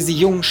und diese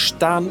Jungen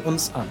starren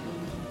uns an,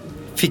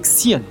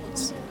 fixieren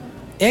uns.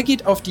 Er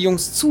geht auf die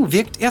Jungs zu,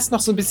 wirkt erst noch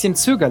so ein bisschen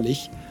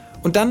zögerlich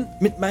und dann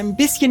mit meinem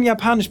bisschen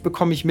Japanisch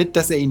bekomme ich mit,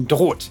 dass er ihnen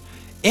droht.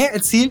 Er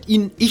erzählt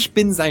ihnen, ich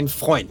bin sein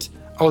Freund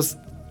aus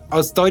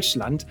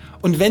Deutschland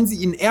und wenn sie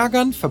ihn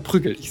ärgern,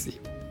 verprügel ich sie.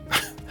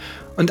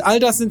 Und all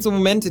das sind so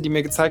Momente, die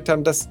mir gezeigt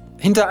haben, dass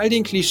hinter all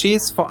den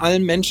Klischees vor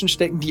allem Menschen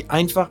stecken, die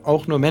einfach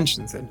auch nur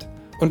Menschen sind.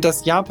 Und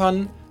dass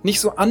Japan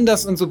nicht so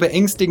anders und so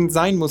beängstigend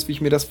sein muss, wie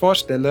ich mir das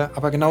vorstelle,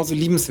 aber genauso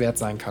liebenswert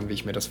sein kann, wie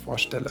ich mir das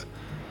vorstelle.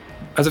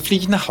 Also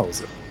fliege ich nach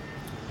Hause.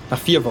 Nach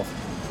 4 Wochen.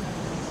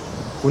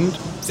 Und,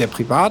 sehr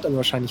privat, aber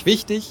wahrscheinlich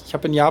wichtig, ich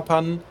habe in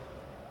Japan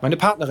meine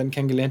Partnerin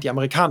kennengelernt, die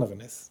Amerikanerin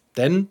ist.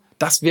 Denn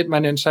das wird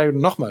meine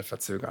Entscheidung nochmal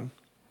verzögern.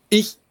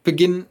 Ich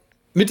beginne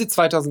Mitte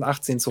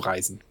 2018 zu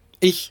reisen.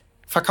 Ich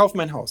verkaufe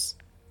mein Haus.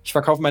 Ich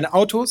verkaufe meine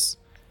Autos.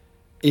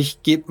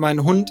 Ich gebe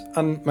meinen Hund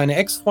an meine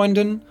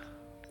Ex-Freundin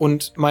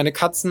und meine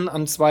Katzen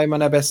an 2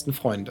 meiner besten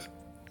Freunde.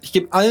 Ich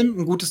gebe allem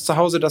ein gutes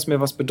Zuhause, das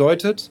mir was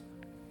bedeutet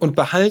und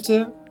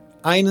behalte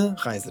eine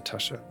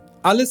Reisetasche.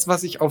 Alles,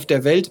 was ich auf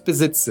der Welt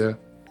besitze,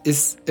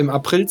 ist im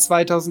April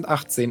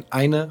 2018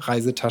 eine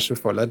Reisetasche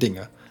voller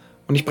Dinge.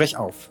 Und ich breche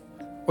auf.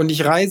 Und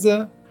ich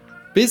reise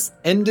bis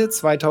Ende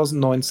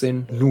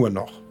 2019 nur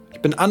noch. Ich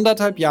bin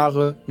 1,5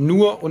 Jahre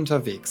nur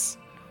unterwegs.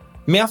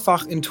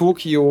 Mehrfach in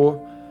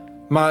Tokio,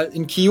 mal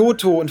in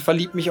Kyoto und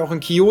verliebe mich auch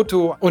in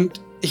Kyoto.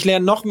 Und ich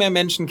lerne noch mehr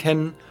Menschen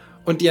kennen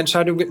und die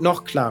Entscheidung wird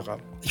noch klarer.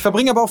 Ich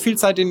verbringe aber auch viel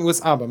Zeit in den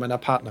USA bei meiner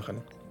Partnerin.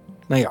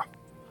 Naja,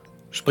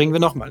 springen wir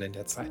nochmal in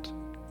der Zeit.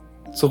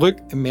 Zurück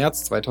im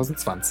März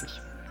 2020.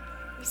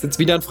 Ich sitze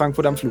wieder in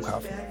Frankfurt am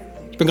Flughafen.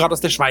 Ich bin gerade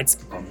aus der Schweiz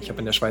gekommen. Ich habe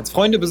in der Schweiz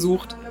Freunde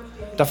besucht.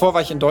 Davor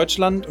war ich in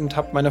Deutschland und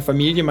habe meiner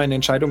Familie meine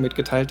Entscheidung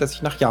mitgeteilt, dass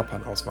ich nach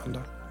Japan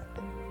auswandere.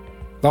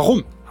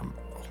 Warum? Haben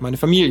auch meine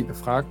Familie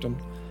gefragt und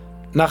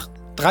nach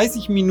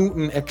 30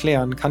 Minuten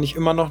erklären kann ich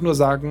immer noch nur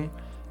sagen,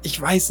 ich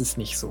weiß es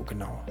nicht so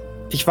genau.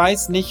 Ich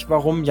weiß nicht,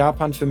 warum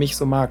Japan für mich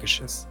so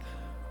magisch ist.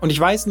 Und ich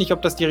weiß nicht,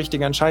 ob das die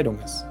richtige Entscheidung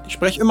ist. Ich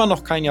spreche immer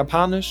noch kein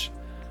Japanisch.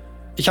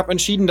 Ich habe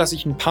entschieden, dass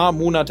ich ein paar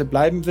Monate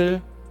bleiben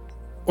will.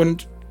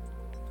 Und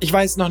ich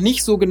weiß noch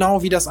nicht so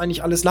genau, wie das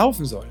eigentlich alles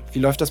laufen soll. Wie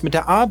läuft das mit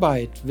der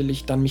Arbeit? Will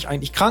ich dann mich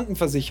eigentlich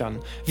krankenversichern?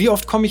 Wie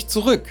oft komme ich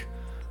zurück?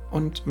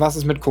 Und was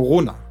ist mit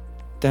Corona?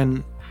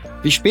 Denn,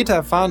 wie ich später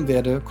erfahren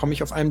werde, komme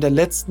ich auf einem der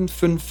letzten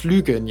 5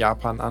 Flüge in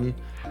Japan an,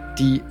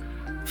 die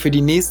für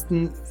die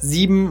nächsten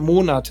 7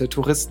 Monate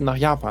Touristen nach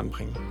Japan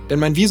bringen. Denn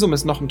mein Visum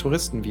ist noch ein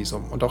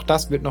Touristenvisum und auch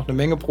das wird noch eine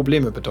Menge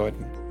Probleme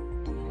bedeuten.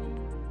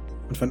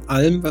 Und von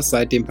allem, was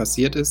seitdem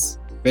passiert ist,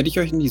 werde ich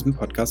euch in diesem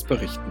Podcast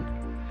berichten.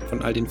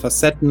 Von all den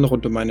Facetten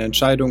rund um meine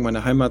Entscheidung,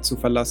 meine Heimat zu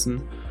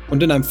verlassen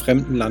und in einem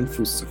fremden Land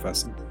Fuß zu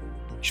fassen.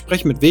 Ich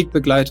spreche mit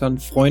Wegbegleitern,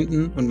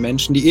 Freunden und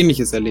Menschen, die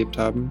Ähnliches erlebt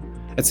haben,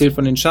 erzähle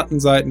von den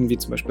Schattenseiten, wie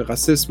zum Beispiel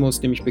Rassismus,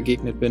 dem ich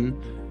begegnet bin,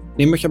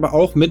 nehme euch aber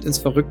auch mit ins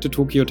verrückte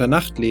Tokioter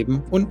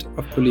Nachtleben und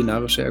auf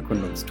kulinarische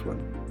Erkundungstouren.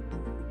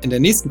 In der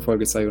nächsten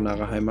Folge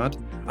Sayonara Heimat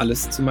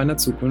alles zu meiner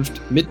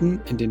Zukunft, mitten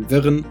in den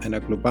Wirren einer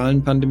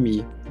globalen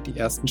Pandemie, die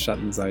ersten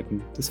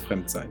Schattenseiten des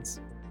Fremdseins.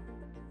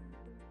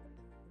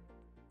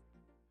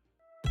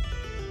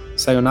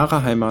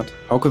 Sayonara Heimat,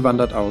 Hauke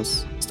wandert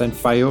aus, ist ein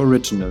FIO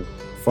Original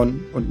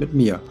von und mit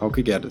mir,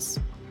 Hauke Gerdes.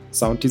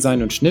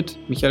 Sounddesign und Schnitt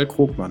Michael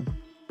Krogmann.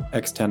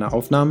 Externe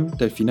Aufnahmen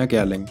Delfina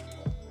Gerling.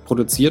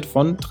 Produziert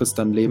von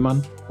Tristan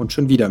Lehmann und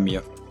schon wieder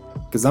mir.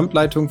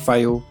 Gesamtleitung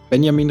FIO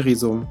Benjamin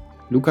Riesom,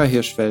 Luca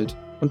Hirschfeld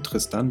und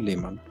Tristan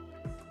Lehmann.